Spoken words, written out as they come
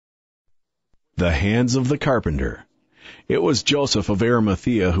The hands of the carpenter. It was Joseph of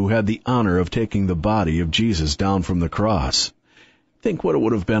Arimathea who had the honor of taking the body of Jesus down from the cross. Think what it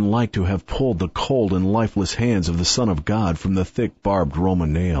would have been like to have pulled the cold and lifeless hands of the Son of God from the thick barbed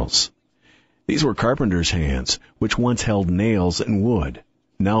Roman nails. These were carpenter's hands, which once held nails and wood,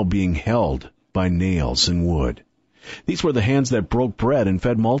 now being held by nails and wood. These were the hands that broke bread and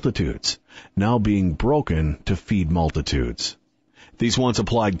fed multitudes, now being broken to feed multitudes. These once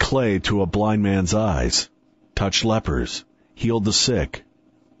applied clay to a blind man's eyes, touched lepers, healed the sick,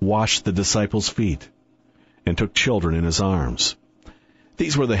 washed the disciples' feet, and took children in his arms.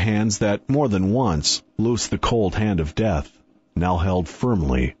 These were the hands that more than once loosed the cold hand of death, now held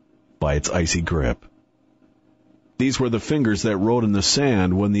firmly by its icy grip. These were the fingers that wrote in the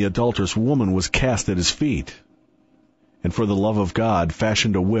sand when the adulterous woman was cast at his feet, and for the love of God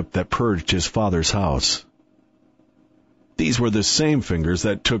fashioned a whip that purged his father's house. These were the same fingers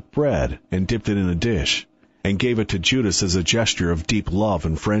that took bread and dipped it in a dish, and gave it to Judas as a gesture of deep love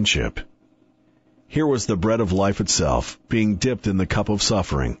and friendship. Here was the bread of life itself, being dipped in the cup of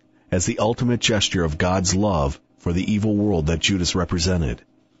suffering, as the ultimate gesture of God's love for the evil world that Judas represented.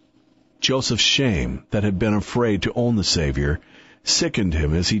 Joseph's shame, that had been afraid to own the Savior, sickened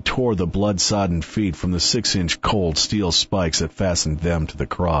him as he tore the blood-sodden feet from the 6-inch cold steel spikes that fastened them to the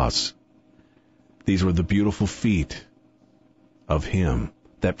cross. These were the beautiful feet of Him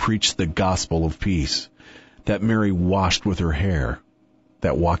that preached the gospel of peace, that Mary washed with her hair,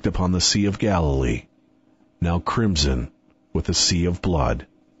 that walked upon the Sea of Galilee, now crimson with a sea of blood.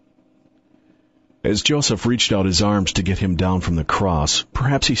 As Joseph reached out his arms to get him down from the cross,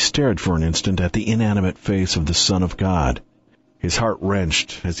 perhaps he stared for an instant at the inanimate face of the Son of God. His heart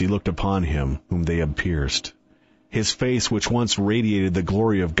wrenched as he looked upon Him whom they had pierced. His face, which once radiated the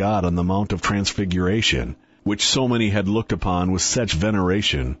glory of God on the Mount of Transfiguration, which so many had looked upon with such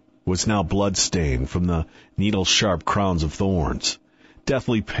veneration, was now blood-stained from the needle-sharp crowns of thorns,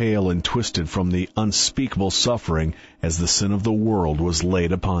 deathly pale and twisted from the unspeakable suffering as the sin of the world was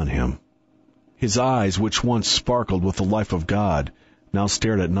laid upon Him. His eyes, which once sparkled with the life of God, now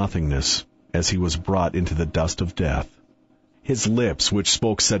stared at nothingness as He was brought into the dust of death. His lips, which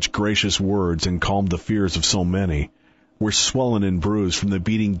spoke such gracious words and calmed the fears of so many, were swollen and bruised from the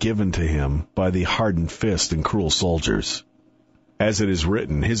beating given to Him by the hardened fist and cruel soldiers. As it is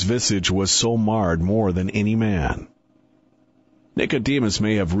written, His visage was so marred more than any man. Nicodemus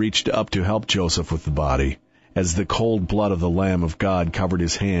may have reached up to help Joseph with the body. As the cold blood of the Lamb of God covered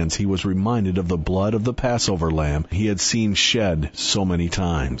his hands, he was reminded of the blood of the Passover lamb he had seen shed so many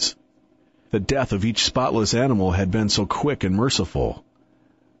times. The death of each spotless animal had been so quick and merciful,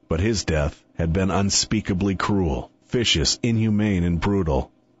 but His death had been unspeakably cruel, vicious, inhumane, and brutal.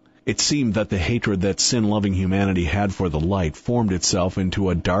 It seemed that the hatred that sin-loving humanity had for the light formed itself into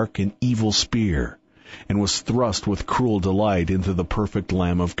a dark and evil spear, and was thrust with cruel delight into the perfect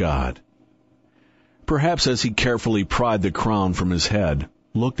Lamb of God. Perhaps as He carefully pried the crown from His head,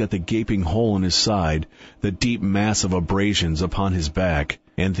 looked at the gaping hole in His side, the deep mass of abrasions upon His back,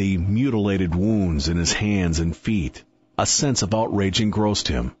 and the mutilated wounds in His hands and feet, a sense of outrage engrossed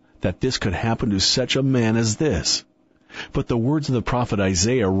Him, that this could happen to such a man as this. But the words of the prophet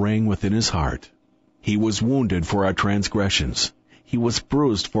Isaiah rang within his heart. He was wounded for our transgressions. He was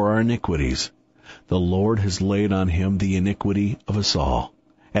bruised for our iniquities. The Lord has laid on Him the iniquity of us all.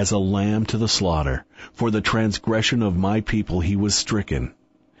 As a lamb to the slaughter, for the transgression of my people He was stricken.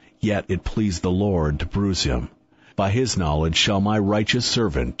 Yet it pleased the Lord to bruise Him. By His knowledge shall my righteous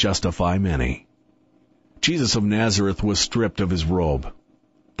servant justify many. Jesus of Nazareth was stripped of His robe,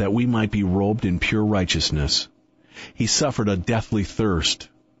 that we might be robed in pure righteousness. He suffered a deathly thirst,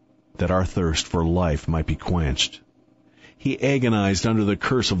 that our thirst for life might be quenched. He agonized under the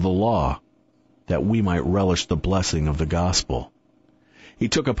curse of the law, that we might relish the blessing of the gospel. He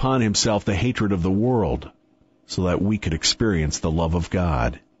took upon Himself the hatred of the world, so that we could experience the love of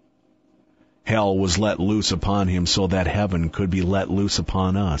God. Hell was let loose upon Him so that heaven could be let loose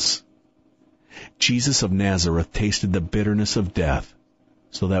upon us. Jesus of Nazareth tasted the bitterness of death,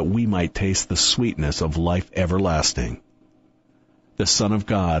 so that we might taste the sweetness of life everlasting. The Son of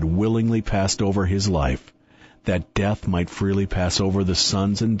God willingly passed over His life, that death might freely pass over the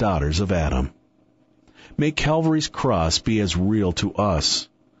sons and daughters of Adam. May Calvary's cross be as real to us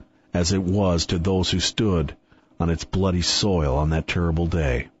as it was to those who stood on its bloody soil on that terrible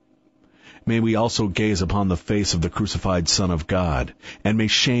day. May we also gaze upon the face of the crucified Son of God, and may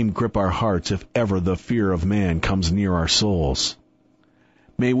shame grip our hearts if ever the fear of man comes near our souls.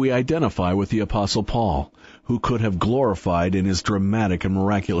 May we identify with the Apostle Paul, who could have glorified in his dramatic and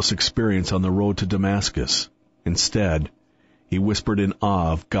miraculous experience on the road to Damascus. Instead, He whispered in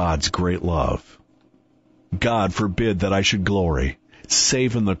awe of God's great love. God forbid that I should glory,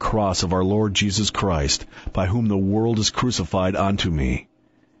 save in the cross of our Lord Jesus Christ, by whom the world is crucified unto me,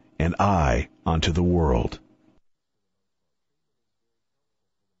 and I unto the world.